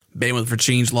Bandwidth for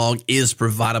Changelog is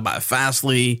provided by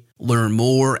Fastly. Learn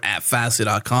more at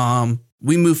fastly.com.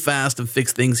 We move fast and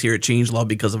fix things here at Changelog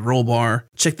because of Rollbar.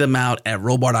 Check them out at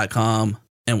rollbar.com.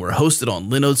 And we're hosted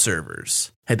on Linode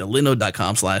servers. Head to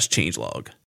linode.com/changelog.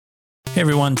 Hey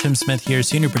everyone, Tim Smith here,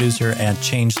 senior producer at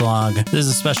Changelog. This is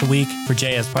a special week for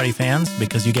JS Party fans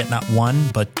because you get not one,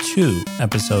 but 2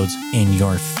 episodes in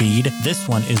your feed. This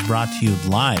one is brought to you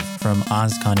live from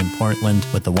OSCON in Portland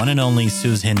with the one and only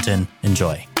Suze Hinton.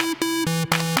 Enjoy.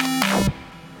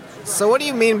 So what do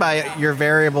you mean by your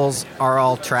variables are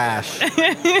all trash?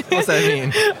 What's that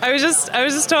mean? I was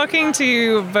just talking to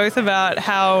you both about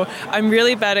how I'm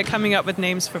really bad at coming up with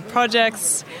names for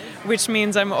projects, which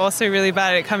means I'm also really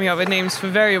bad at coming up with names for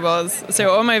variables.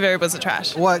 So all my variables are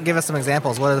trash. What? Give us some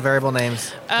examples. What are the variable names?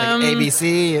 Like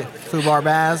ABC, foobar,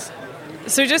 baz?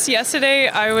 So just yesterday,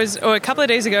 or a couple of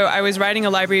days ago, I was writing a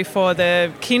library for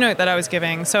the keynote that I was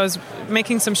giving. So I was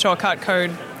making some shortcut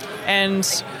code. And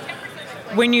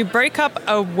when you break up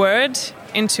a word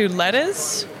into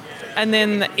letters, and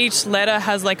then each letter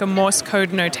has like a Morse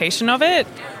code notation of it,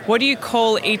 what do you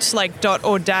call each like dot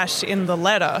or dash in the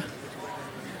letter?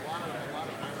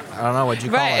 I don't know, what'd you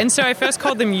call it? Right, and so I first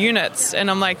called them units, and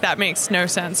I'm like, that makes no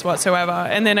sense whatsoever.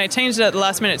 And then I changed it at the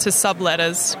last minute to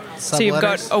subletters. So you've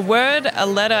got a word, a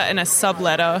letter, and a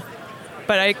subletter.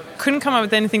 But I couldn't come up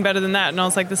with anything better than that, and I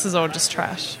was like, this is all just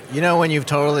trash. You know when you've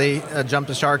totally jumped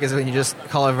the shark is when you just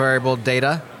call a variable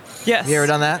data? Yes. Have you ever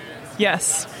done that?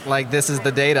 Yes. Like, this is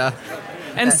the data.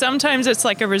 And sometimes it's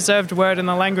like a reserved word in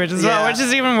the language as well, which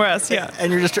is even worse, yeah.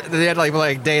 And you're just, they had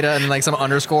like data and like some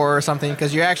underscore or something,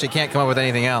 because you actually can't come up with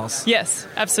anything else. Yes,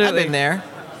 absolutely. I've been there.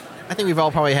 I think we've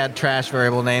all probably had trash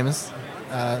variable names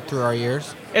through our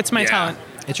years. It's my talent.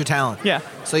 It's your talent. Yeah.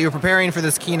 So you're preparing for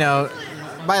this keynote.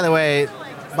 By the way,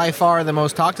 by far the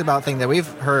most talked about thing that we've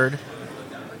heard,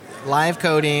 live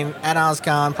coding at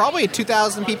OSCON, probably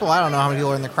 2,000 people. I don't know how many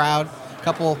people are in the crowd, a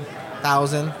couple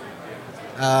thousand,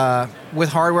 with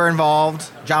hardware involved,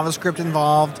 JavaScript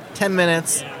involved, 10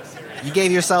 minutes. You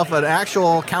gave yourself an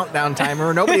actual countdown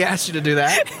timer. Nobody asked you to do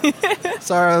that.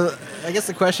 So I guess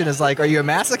the question is like, are you a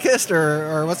masochist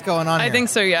or what's going on here? I think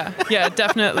so, yeah. Yeah,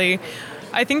 definitely.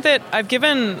 I think that I've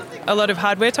given a lot of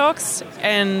hardware talks,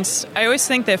 and I always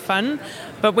think they're fun.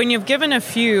 But when you've given a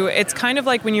few, it's kind of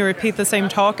like when you repeat the same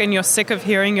talk and you're sick of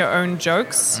hearing your own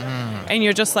jokes, and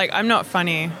you're just like, I'm not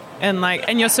funny.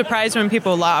 And you're surprised when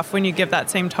people laugh when you give that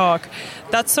same talk.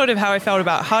 That's sort of how I felt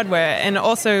about hardware. And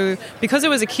also, because it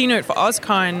was a keynote for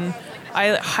OSCON,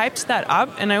 I hyped that up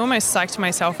and I almost psyched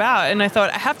myself out. And I thought,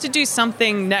 I have to do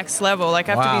something next level. Like,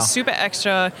 I have to be super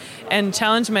extra and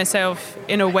challenge myself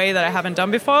in a way that I haven't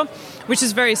done before, which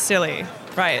is very silly.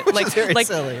 Right, Which is very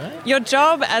silly, right? Your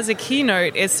job as a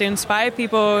keynote is to inspire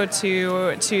people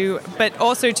but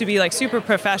also to be like super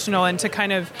professional and to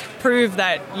kind of prove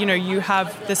that, you know, you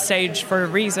have the stage for a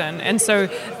reason. And so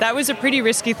that was a pretty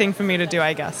risky thing for me to do,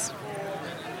 I guess.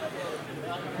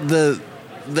 The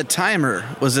timer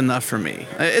was enough for me.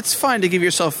 It's fine to give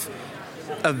yourself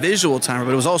a visual timer,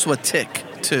 but it was also a tick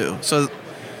too. So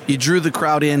you drew the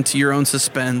crowd into your own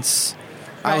suspense.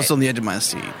 Right. I was on the edge of my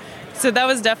seat. So that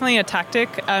was definitely a tactic,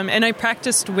 and I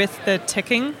practiced with the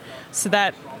ticking so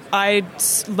that I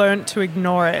learned to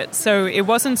ignore it. So it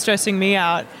wasn't stressing me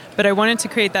out, but I wanted to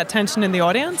create that tension in the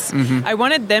audience. Mm-hmm. I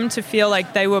wanted them to feel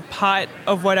like they were part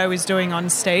of what I was doing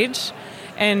on stage.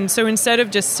 And so instead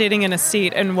of just sitting in a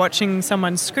seat and watching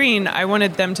someone's screen, I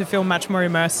wanted them to feel much more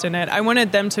immersed in it. I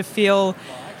wanted them to feel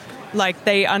like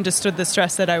they understood the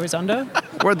stress that I was under.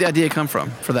 Where'd the idea come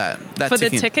from for that? For the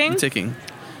ticking? The ticking.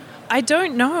 I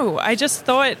don't know. I just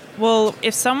thought, well,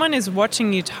 if someone is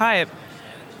watching you type,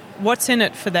 what's in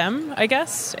it for them, I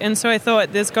guess? And so I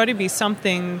thought there's got to be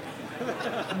something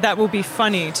that will be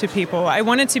funny to people. I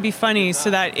wanted to be funny so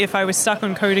that if I was stuck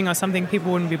on coding or something,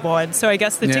 people wouldn't be bored. So I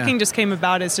guess the ticking just came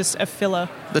about as just a filler.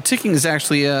 The ticking is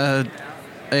actually a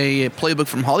playbook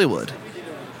from Hollywood.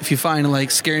 If you find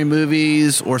like scary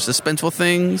movies or suspenseful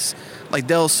things, like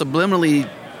they'll subliminally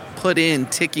put in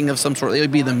ticking of some sort. It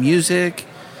would be the music,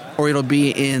 or it'll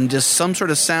be in just some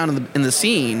sort of sound in the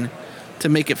scene to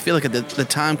make it feel like the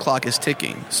time clock is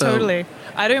ticking. So, totally.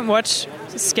 I don't watch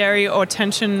scary or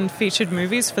tension-featured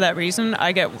movies for that reason.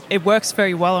 It works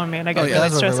very well on me, and I get really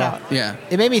stressed out. Yeah.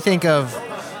 It made me think of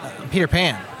Peter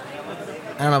Pan.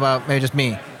 I don't know about maybe just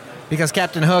me. Because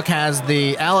Captain Hook has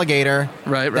the alligator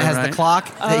that has the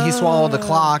clock. That he swallowed the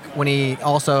clock when he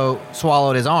also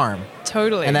swallowed his arm.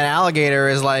 Totally. And that alligator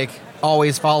is like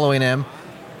always following him.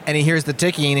 And he hears the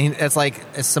ticking, and it's like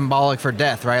it's symbolic for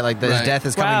death, right? Like his death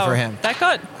is coming for him. That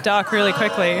got dark really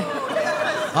quickly.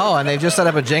 Oh, and they've just set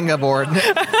up a Jenga board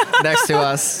next to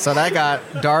us. So that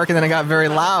got dark, and then it got very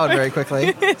loud very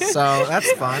quickly. So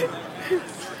that's fun.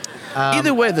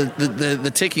 Either way,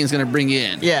 the ticking is going to bring you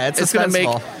in. Yeah, it's going to make.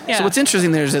 Yeah. So what's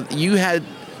interesting there is that you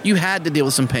had to deal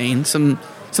with some pain, some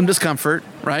discomfort,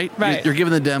 right? Right. You're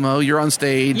giving the demo. You're on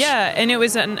stage. Yeah, and it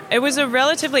was a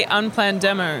relatively unplanned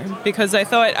demo because I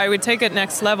thought I would take it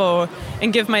next level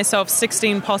and give myself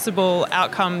 16 possible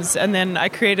outcomes, and then I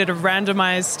created a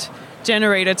randomized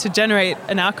generator to generate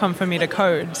an outcome for me to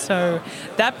code. So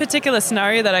that particular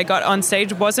scenario that I got on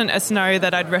stage wasn't a scenario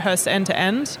that I'd rehearsed end to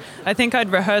end. I think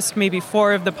I'd rehearsed maybe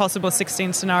 4 of the possible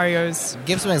 16 scenarios.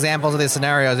 Give some examples of these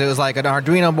scenarios. It was like an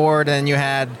Arduino board, and you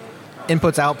had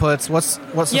inputs, outputs. What's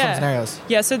some scenarios?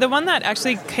 Yeah, so the one that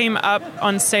actually came up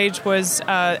on stage was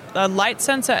a light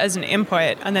sensor as an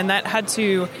input, and then that had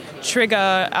to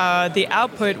trigger the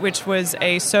output, which was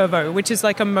a servo, which is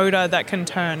like a motor that can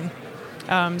turn.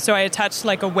 So I attached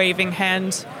like a waving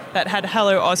hand that had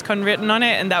Hello OSCON written on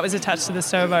it, and that was attached to the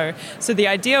servo. So the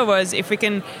idea was if we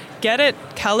can get it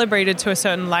calibrated to a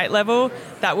certain light level,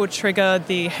 that will trigger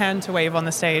the hand to wave on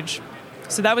the stage.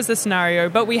 So that was the scenario.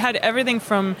 But we had everything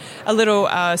from a little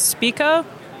speaker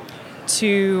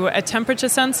to a temperature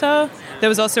sensor. There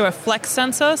was also a flex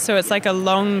sensor, so it's like a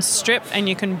long strip and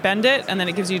you can bend it and then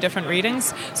it gives you different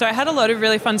readings. So I had a lot of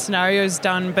really fun scenarios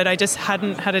done, but I just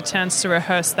hadn't had a chance to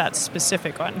rehearse that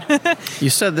specific one. You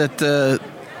said that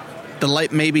the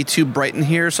light may be too bright in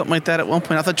here or something like that at one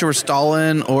point. I thought you were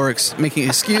stalling or making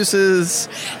excuses.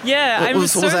 Yeah. What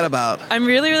was that about? I'm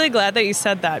really, really glad that you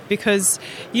said that because,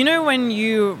 you know, when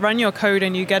you run your code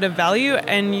and you get a value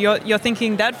and you're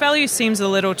thinking that value seems a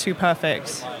little too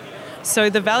perfect.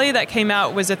 So the value that came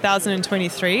out was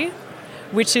 1023,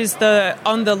 which is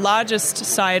on the largest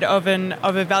side of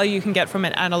a value you can get from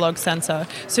an analog sensor.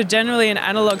 So generally an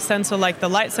analog sensor like the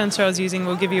light sensor I was using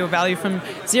will give you a value from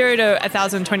 0 to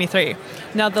 1023.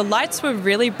 Now the lights were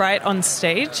really bright on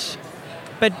stage,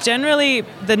 but generally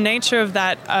the nature of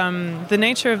that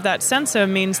sensor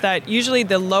means that usually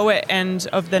the lower end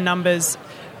of the numbers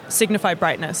signify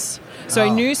brightness. So I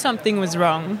knew something was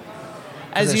wrong.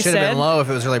 As you said, it should have been low if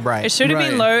it was really bright. It should have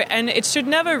been low, and it should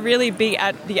never really be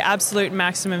at the absolute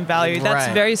maximum value.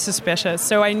 That's very suspicious.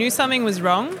 So I knew something was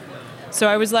wrong. So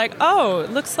I was like, oh, it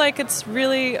looks like it's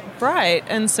really bright.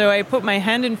 And so I put my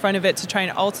hand in front of it to try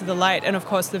and alter the light, and of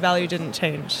course the value didn't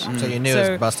change. So you knew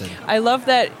it was busted. I love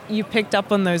that you picked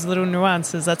up on those little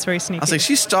nuances. That's very sneaky. I was like,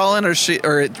 she's stalling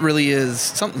or it really is,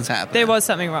 something's happening. There was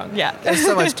something wrong, yeah. There's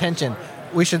so much tension.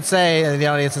 We should say, and the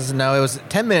audience doesn't know, it was a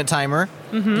 10-minute timer.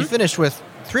 Mm-hmm. You finished with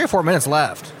 3 or 4 minutes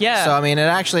left. Yeah. So, I mean,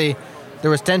 there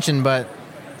was tension, but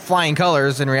flying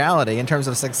colors in reality, in terms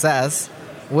of success,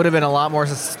 would have been a lot more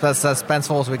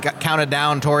suspenseful. So we counted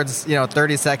down towards,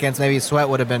 30 seconds. Maybe sweat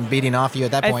would have been beating off you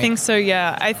at that point. I think so,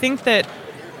 yeah. I think that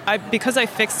because I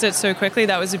fixed it so quickly,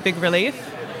 that was a big relief.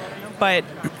 But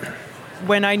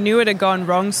when I knew it had gone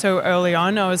wrong so early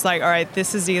on, I was like, all right,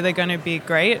 this is either going to be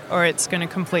great or it's going to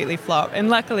completely flop. And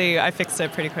luckily, I fixed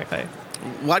it pretty quickly.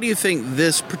 Why do you think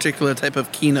this particular type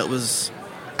of keynote was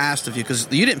asked of you?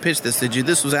 Because you didn't pitch this, did you?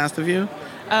 This was asked of you?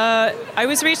 I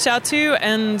was reached out to,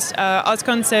 and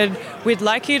OSCON said, we'd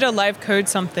like you to live code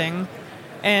something.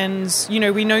 And,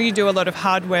 we know you do a lot of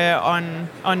hardware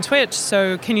on Twitch,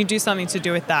 so can you do something to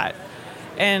do with that?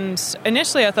 And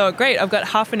initially I thought, great, I've got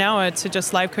half an hour to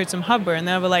just live code some hardware. And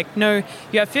they were like, no,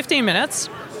 you have 15 minutes,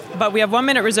 but we have 1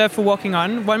 minute reserved for walking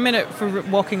on, 1 minute for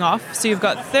walking off, so you've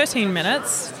got 13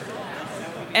 minutes.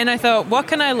 And I thought, what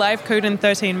can I live code in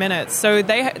 13 minutes? So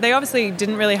they obviously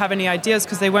didn't really have any ideas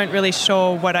because they weren't really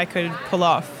sure what I could pull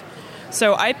off.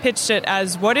 So I pitched it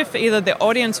as, what if either the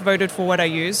audience voted for what I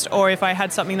used, or if I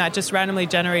had something that just randomly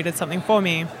generated something for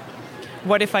me,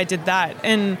 what if I did that?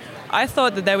 And I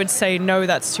thought that they would say, no,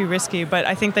 that's too risky, but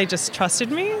I think they just trusted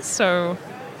me. So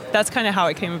that's kind of how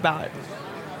it came about.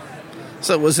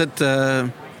 So was it...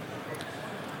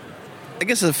 I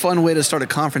guess a fun way to start a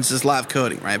conference is live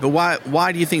coding, right? But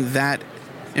why do you think that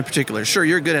in particular? Sure,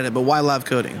 you're good at it, but why live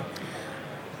coding?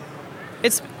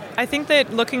 I think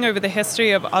that looking over the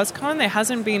history of OSCON, there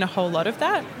hasn't been a whole lot of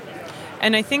that.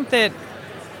 And I think that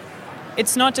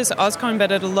it's not just OSCON,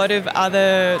 but at a lot of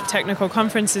other technical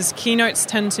conferences, keynotes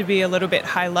tend to be a little bit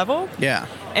high level. Yeah,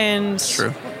 and that's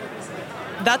true.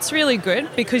 That's really good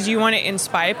because you want to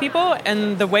inspire people,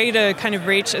 and the way to kind of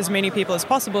reach as many people as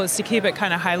possible is to keep it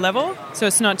kind of high level, so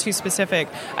it's not too specific.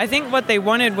 I think what they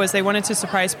wanted to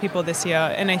surprise people this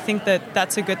year, and I think that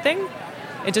that's a good thing.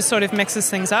 It just sort of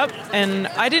mixes things up, and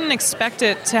I didn't expect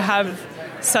it to have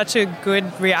such a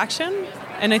good reaction.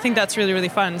 And I think that's really, really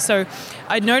fun. So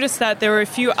I noticed that there were a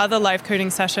few other live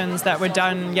coding sessions that were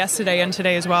done yesterday and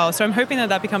today as well. So I'm hoping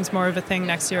that becomes more of a thing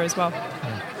next year as well.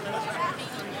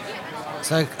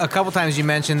 So a couple times you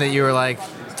mentioned that you were like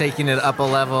taking it up a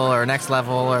level or next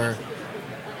level or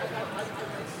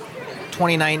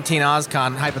 2019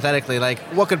 OSCON, hypothetically, like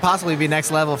what could possibly be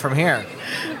next level from here?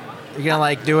 You're gonna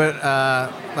like do it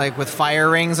like with fire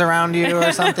rings around you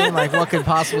or something? Like what could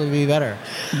possibly be better?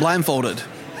 Blindfolded.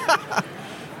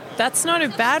 That's not a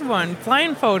bad one.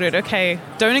 Blindfolded. Okay,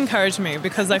 don't encourage me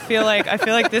because I feel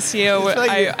like this year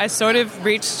I sort of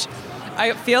reached.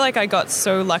 I feel like I got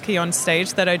so lucky on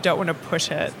stage that I don't want to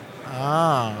push it.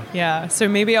 Oh. Yeah. So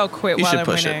maybe I'll quit while I'm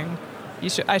winning.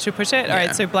 I should push it. All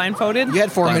right. So blindfolded. You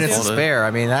had 4 minutes to spare.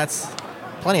 I mean, that's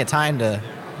plenty of time to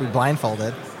be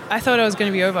blindfolded. I thought it was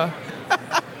going to be over.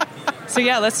 So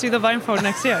yeah, let's do the blindfold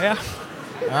next year. Yeah.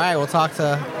 All right. We'll talk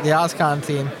to the OSCON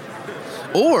team.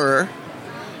 Or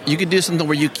you could do something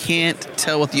where you can't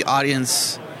tell what the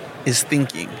audience is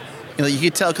thinking. You know, you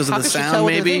could tell because of the sound,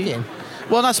 maybe.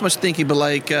 Well, not so much thinking, but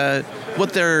like how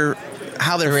they're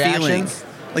feeling.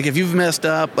 Like if you've messed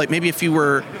up, like maybe if you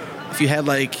had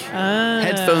like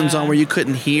headphones on where you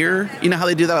couldn't hear. You know how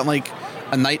they do that on like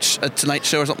a Tonight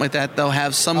Show or something like that. They'll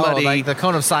have somebody like the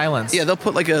cone of silence. Yeah, they'll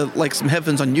put like some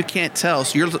headphones on. You can't tell,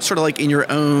 so you're sort of like in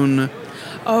your own.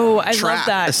 Oh, I trap, love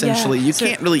that. Essentially, yeah. you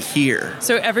can't really hear.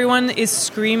 So everyone is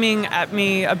screaming at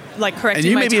me, like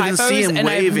correcting my typos, even see him and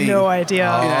waving. I have no idea.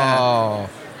 Oh. Yeah.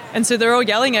 And so they're all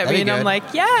yelling at me, and I'm like,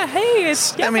 "Yeah, hey,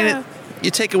 it's." Yeah. I mean,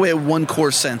 you take away one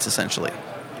core sense essentially.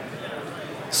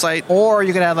 Sight. Or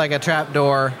you could have like a trap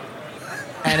door,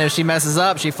 and if she messes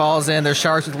up, she falls in. There's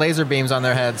sharks with laser beams on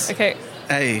their heads. Okay.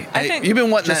 Hey, you've been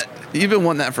wanting that. You've been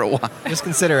wanting that for a while. Just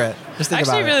consider it. Just think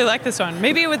about it. I actually really like this one.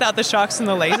 Maybe without the sharks and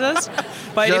the lasers,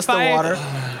 but just the water.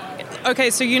 Okay,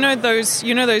 so you know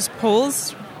those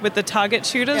pools with the target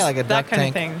shooters, like a that duck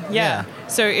kind tank. of thing. Yeah.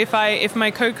 So if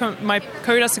my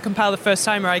code has to compile the first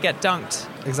time, or I get dunked.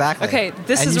 Exactly. Okay,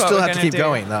 this and is you what still we're have to gonna keep do.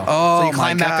 going though. Oh, so you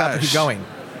climb my back up and gosh. keep going.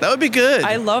 That would be good.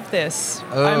 I love this.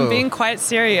 Oh. I'm being quite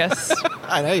serious.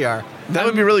 I know you are. That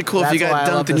would be really cool if you That's why got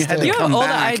I love dunked and you this had too. to You have come all the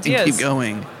back and ideas. keep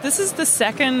going. This is the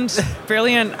second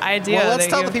brilliant idea. Well, let's that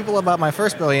tell you- the people about my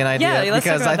first brilliant idea Yeah, let's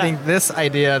talk because about I think this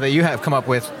idea that you have come up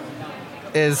with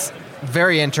is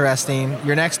very interesting.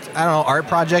 Your next, art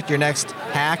project, your next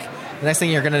hack, the next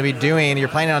thing you're going to be doing, you're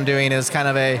planning on doing is kind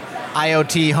of a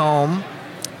IoT home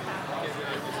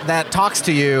that talks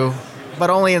to you, but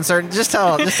only in certain. Just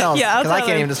tell us, Yeah, I'll because I tell can't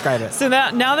them. even describe it. So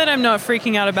now that I'm not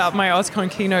freaking out about my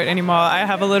OSCON keynote anymore, I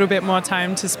have a little bit more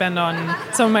time to spend on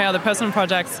some of my other personal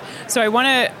projects. So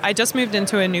I just moved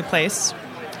into a new place.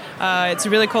 It's a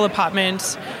really cool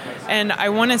apartment, and I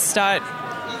want to start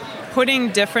putting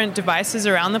different devices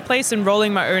around the place and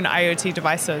rolling my own IoT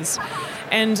devices.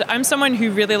 And I'm someone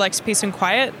who really likes peace and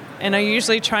quiet, and I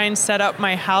usually try and set up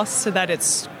my house so that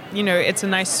it's a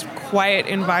nice, quiet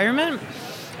environment.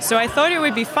 So I thought it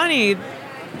would be funny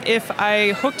if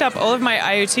I hooked up all of my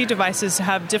IoT devices to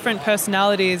have different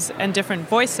personalities and different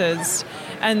voices,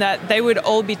 and that they would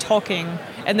all be talking,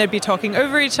 and they'd be talking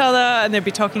over each other, and they'd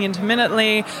be talking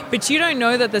intermittently, but you don't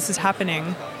know that this is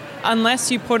happening unless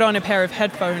you put on a pair of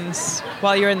headphones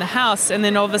while you're in the house, and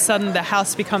then all of a sudden the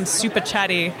house becomes super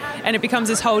chatty, and it becomes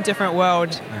this whole different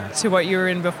world to what you were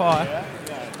in before.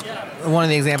 One of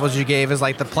the examples you gave is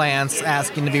like the plants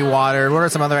asking to be watered. What are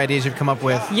some other ideas you've come up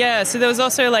with? Yeah, so there was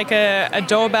also like a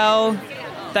doorbell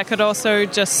that could also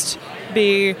just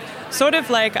be sort of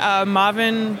like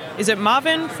Marvin. Is it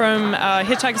Marvin from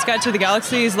Hitchhiker's Guide to the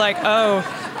Galaxy? He's like, oh,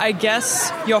 I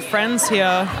guess your friend's here.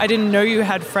 I didn't know you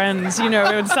had friends,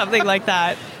 or something like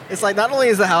that. It's like not only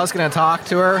is the house going to talk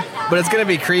to her, but it's going to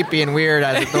be creepy and weird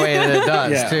as the way that it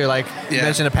does Yeah. too. Like you Yeah.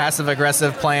 mentioned, a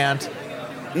passive-aggressive plant.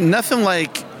 Nothing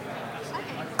like,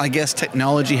 I guess,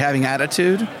 technology having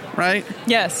attitude, right?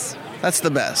 Yes, That's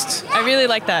the best. I really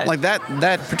like that. Like that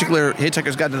particular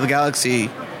Hitchhiker's Guide to the Galaxy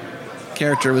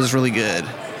character was really good.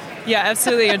 Yeah,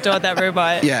 absolutely adored that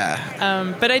robot.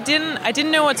 Yeah. But I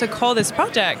didn't know what to call this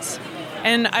project.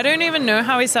 And I don't even know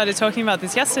how we started talking about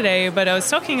this yesterday, but I was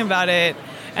talking about it,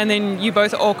 and then you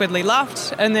both awkwardly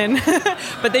laughed, and then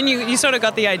but then you sort of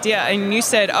got the idea, and you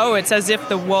said, oh, it's as if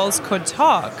the walls could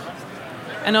talk.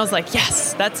 And I was like,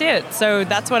 yes, that's it. So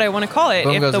that's what I want to call it,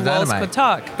 Boom if goes the the walls dynamite. could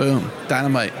talk. Boom.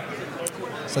 Dynamite.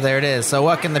 So there it is. So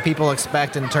what can the people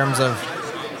expect in terms of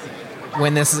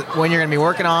when you're going to be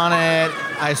working on it?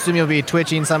 I assume you'll be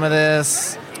twitching some of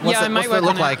this. I might what's it work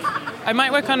look on like? it. I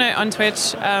might work on it on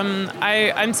Twitch.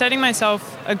 I'm setting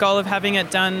myself a goal of having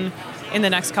it done in the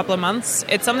next couple of months.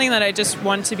 It's something that I just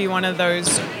want to be one of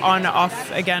those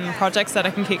on-off again projects that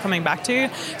I can keep coming back to.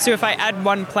 So if I add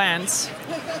one plant,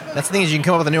 That's the thing is you can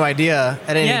come up with a new idea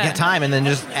at any Yeah. time and then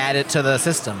just add it to the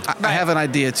system. I have an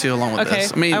idea too along with okay,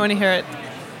 this. I mean, I want to hear it.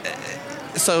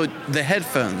 so the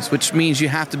headphones, which means you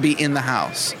have to be in the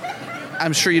house.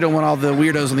 I'm sure you don't want all the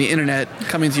weirdos on the internet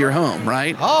coming to your home,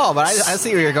 right? Oh, but I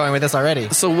see where you're going with this already.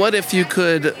 So what if you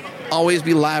could always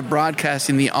be live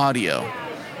broadcasting the audio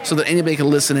so that anybody can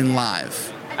listen in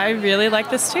live? I really like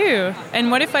this too.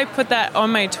 And what if I put that on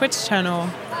my Twitch channel,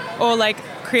 or like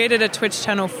created a Twitch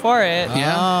channel for it?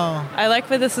 Yeah. Oh, I like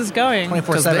where this is going. 24/7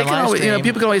 Because they can live always, stream.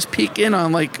 people can always peek in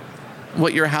on like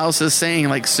what your house is saying.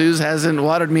 Like Suze hasn't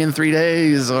watered me in 3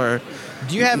 days, or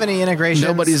Do you have any integrations?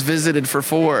 nobody's visited for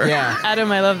 4. Yeah.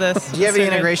 Adam, I love this. Do you have any So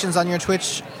good. integrations on your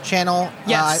Twitch channel?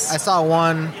 Yes. I saw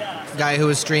one guy who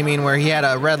was streaming where he had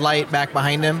a red light back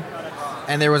behind him,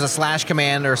 and there was a slash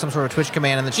command or some sort of Twitch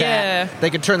command in the chat. Yeah. They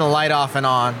could turn the light off and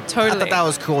on. I Totally. thought that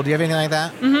was cool. Do you have anything like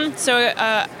that? So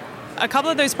a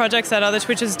couple of those projects that other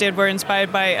Twitches did were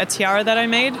inspired by a tiara that I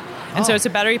made. And so it's a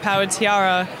battery-powered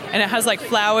tiara, and it has like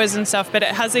flowers and stuff, but it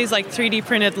has these like 3D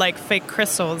printed like fake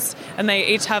crystals, and they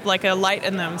each have like a light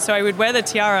in them. So I would wear the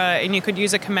tiara, and you could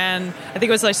use a command. I think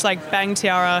it was just like bang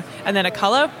tiara, and then a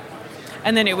color,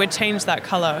 and then it would change that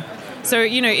color. So,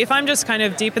 if I'm just kind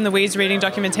of deep in the weeds reading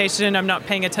documentation and I'm not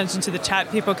paying attention to the chat,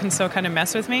 people can still kind of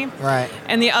mess with me. Right.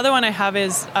 And the other one I have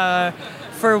is,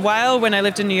 for a while when I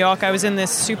lived in New York, I was in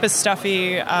this super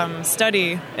stuffy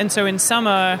study. And so in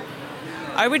summer,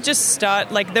 I would just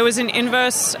start, like, there was an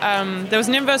inverse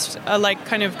like,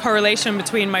 kind of correlation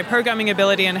between my programming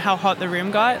ability and how hot the room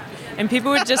got. And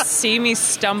people would just see me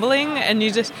stumbling, and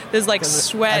there's like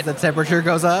sweat. As the temperature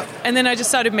goes up? And then I just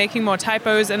started making more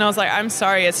typos, and I was like, I'm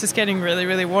sorry, it's just getting really,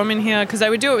 really warm in here, because I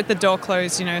would do it with the door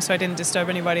closed, so I didn't disturb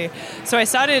anybody. So I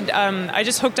started, I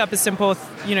just hooked up a simple,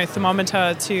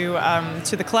 thermometer to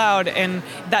the cloud, and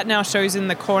that now shows in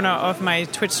the corner of my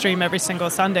Twitch stream every single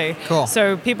Sunday. Cool.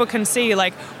 So people can see,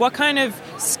 like, what kind of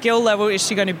skill level is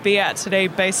she going to be at today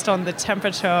based on the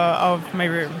temperature of my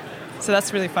room. So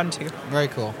that's really fun too. Very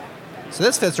cool. So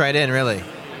this fits right in, really.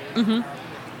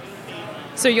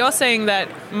 So you're saying that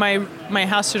my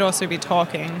house should also be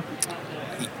talking.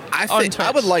 I On think I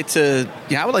Twitch. would like to.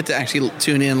 Yeah, I would like to actually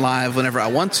tune in live whenever I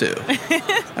want to.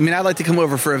 I mean, I'd like to come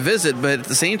over for a visit, but at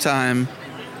the same time,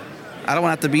 I don't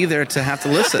want to have to be there to have to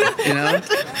listen.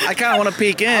 I kind of want to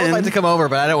peek in. I would like to come over,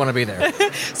 but I don't want to be there.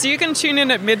 So you can tune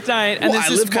in at midnight, and Well, there's I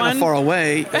this live kind one of far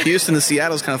away. Houston to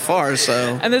Seattle's kind of far,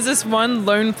 so. and there's this one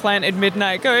lone plant at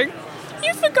midnight going,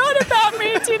 "You forgot about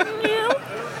me, didn't you?"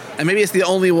 And maybe it's the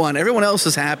only one. Everyone else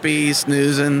is happy,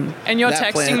 snoozing. And you're That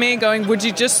texting plant- me going, "Would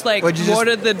you just Would you just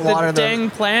water the water the- dang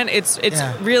plant?" It's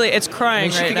Yeah. really it's I crying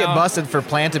mean, she right could now. get busted for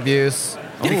plant abuse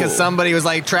because Ooh. somebody was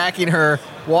like tracking her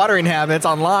watering habits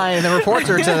online and then reports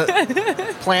her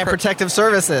to Plant Protective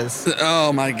Services.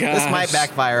 Oh my god! This might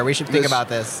backfire. We should think about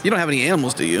this. You don't have any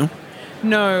animals, do you?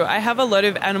 No, I have a lot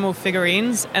of animal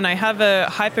figurines, and I have a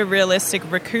hyper-realistic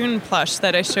raccoon plush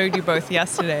that I showed you both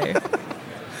yesterday.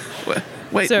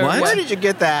 Wait, So, what? Where did you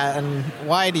get that, and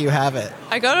why do you have it?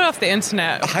 I got it off the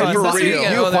internet. Of course. Hyper-real. That's where you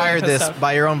get You all the acquired extra this stuff.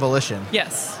 by your own volition.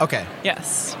 Yes. Okay,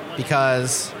 Yes.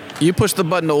 because You pushed the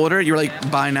button to order. You were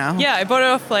like, buy now. Yeah, I bought it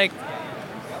off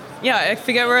I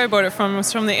forget where I bought it from. It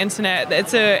was from the internet.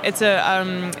 It's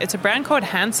a brand called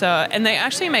Hansa, and they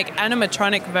actually make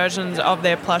animatronic versions of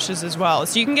their plushes as well.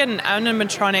 So you can get an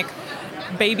animatronic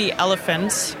baby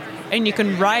elephant, and you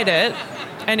can ride it,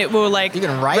 and it will You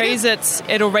can ride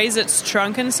it'll raise its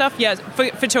trunk and stuff. Yeah,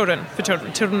 for children.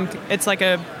 Children, it's like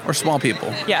a Or small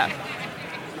people. yeah.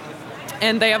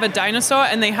 And they have a dinosaur,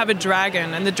 and they have a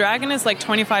dragon, and the dragon is like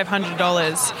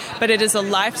 $2,500, but it is a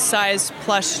life-size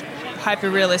plush,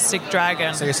 hyper-realistic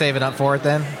dragon. so you're saving up for it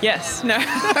then. Yes, no.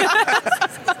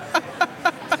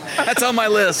 That's on my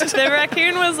list. The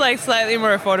raccoon was like slightly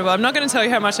more affordable. I'm not going to tell you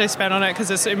how much I spent on it because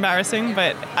it's embarrassing,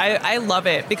 but I love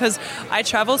it because I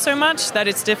travel so much that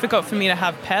it's difficult for me to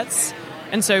have pets,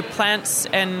 and so plants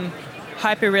and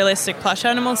hyper-realistic plush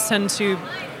animals tend to.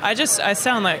 I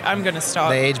sound like I'm going to stop.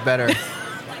 They age better.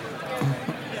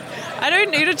 I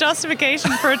don't need a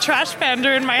justification for a trash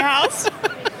panda in my house.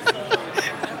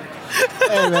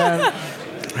 Hey man,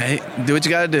 Hey, do what you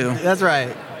got to do. that's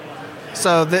right.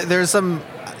 So there's some.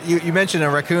 You mentioned a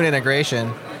raccoon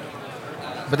integration,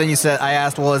 but then I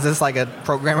asked, well, is this like a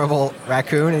programmable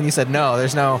raccoon? And you said no,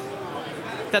 there's no.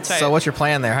 That's right. So what's your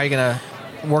plan there? How are you going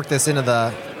to work this into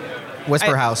the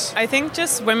Whisper House. I think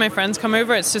just when my friends come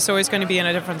over, it's just always going to be in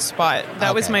a different spot.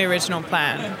 That was Okay. my original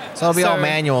plan. So it'll be all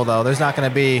manual, though. There's not going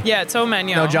to be Yeah, it's all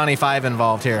manual. no Johnny Five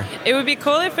involved here. It would be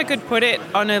cool if I could put it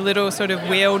on a little sort of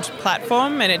wheeled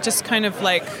platform and it just kind of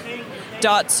like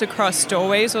darts across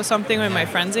doorways or something when my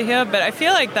friends are here. But I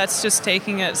feel like that's just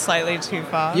taking it slightly too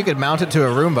far. You could mount it to a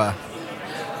Roomba.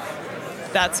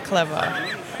 That's clever.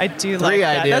 I do like Three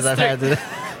that. ideas That's I've had today.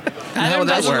 how would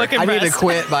that doesn't work? look I need to impressed.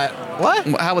 quit, but what?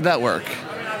 How would that work?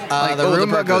 Like, The what would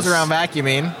Roomba goes purpose? around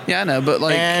vacuuming, Yeah, I know, but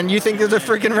like, and you think there's a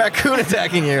freaking raccoon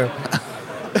attacking you.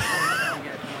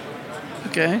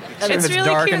 okay. And if It's really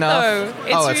dark cute enough, though.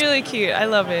 It's Oh, really cute. I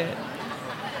love it.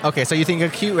 okay. So you think a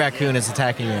cute raccoon is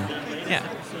attacking you? Yeah.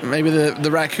 Maybe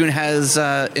the raccoon has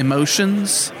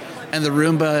emotions, and the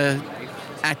Roomba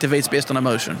activates based on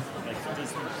emotion.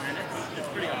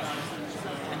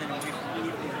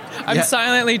 I'm Yeah.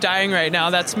 silently dying right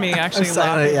now. That's me actually I'm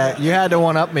sorry, laughing. yeah, you had to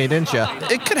one up me, didn't you? All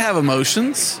It could have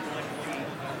emotions.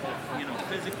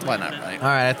 Why not, right?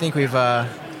 right, I think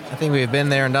we've been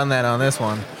there and done that on this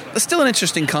one. It's still an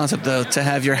interesting concept, though, to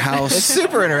have your It's house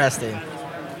super interesting.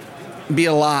 be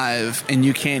alive and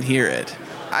you can't hear it.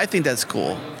 I think that's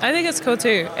cool. I think it's cool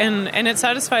too. And it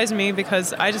satisfies me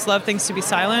because I just love things to be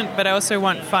silent, but I also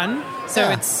want fun. So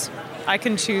Yeah. I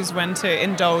can choose when to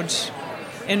indulge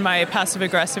in my passive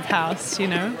aggressive house, you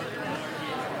know?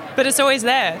 But it's always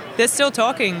there. They're still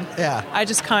talking. Yeah, I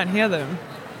just can't hear them.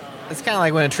 it's kind of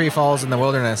like when a tree falls in the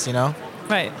wilderness, you know?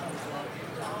 Right.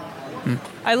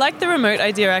 I like the remote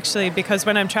idea actually because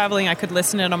when I'm traveling, I could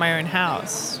listen in on my own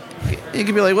house. You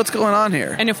could be like, what's going on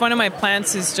here? And if one of my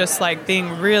plants is just like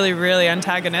being really, really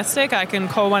antagonistic, I can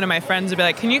call one of my friends and be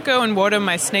like, can you go and water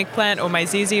my snake plant or my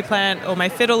ZZ plant or my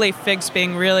fiddle leaf fig's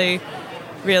being really,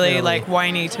 really Fiddle like leaf.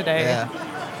 whiny today. Yeah,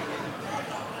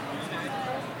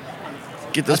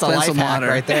 Get those that's a plants life some hack water.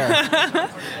 right there.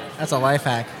 That's a life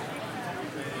hack.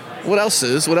 What else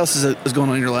is going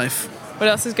on in your life? What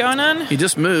else is going on? You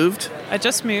just moved, I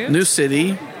just moved. new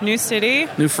city, New city.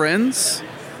 new friends.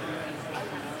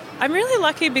 I'm really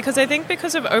lucky because I think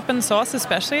because of open source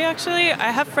especially, actually,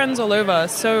 I have friends all over.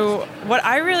 So what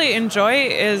I really enjoy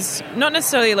is not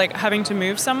necessarily like having to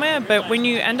move somewhere, but when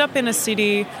you end up in a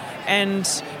city and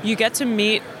you get to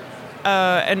meet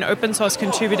an open source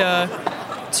contributor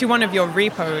to one of your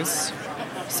repos.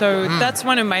 So that's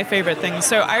one of my favorite things.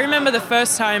 So I remember the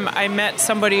first time I met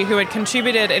somebody who had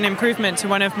contributed an improvement to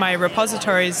one of my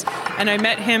repositories, and I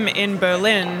met him in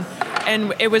Berlin,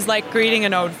 and it was like greeting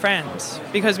an old friend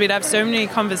because we'd have so many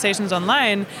conversations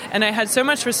online, and I had so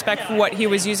much respect for what he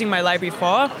was using my library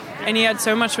for, and he had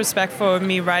so much respect for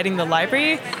me writing the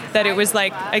library that it was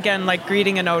like, again, like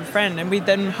greeting an old friend. And we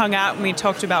then hung out and we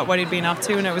talked about what he'd been up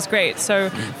to, and it was great. So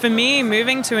for me,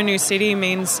 moving to a new city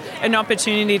means an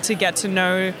opportunity to get to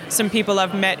know some people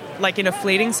I've met, like in a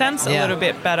fleeting sense, a Yeah. little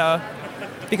bit better.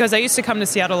 Because I used to come to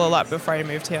Seattle a lot before I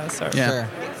moved here. So Yeah. Sure.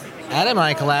 Adam and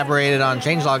I collaborated on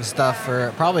changelog stuff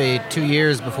for probably 2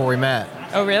 years before we met.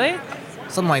 Oh, really?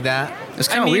 Something like that. It's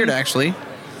kind of mean- weird, actually.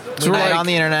 We we're met like- on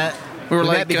the internet. We were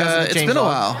met like, because of the it's been a changelog.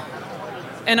 while.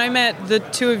 And I met the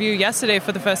two of you yesterday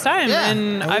for the first time. Yeah.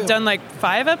 And Oh, I've yeah. done like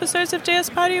 5 episodes of JS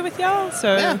Party with y'all.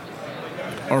 So Yeah,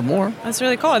 Or more. that's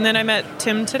really cool. And then I met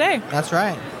Tim today. that's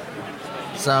right.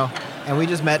 So, and we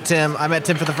just met Tim. I met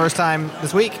Tim for the first time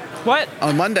this week. What?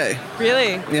 On Monday.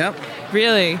 Really? Yep.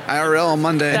 Really? IRL on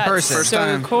Monday. That's person. First so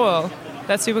time. cool.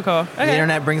 That's super cool. The Okay.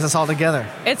 internet brings us all together.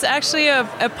 It's actually a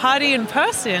party in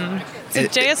person. It's a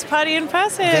It- JS party in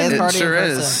person. JS It party sure in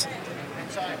is.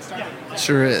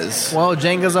 Sure is. Well,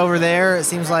 Jenga's over there. It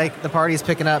seems like the party's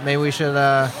picking up. Maybe we should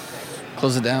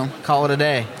Close it down. call it a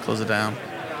day. Close it down.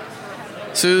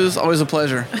 Suze, always a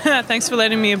pleasure. Thanks for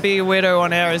letting me be a weirdo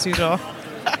on air as usual.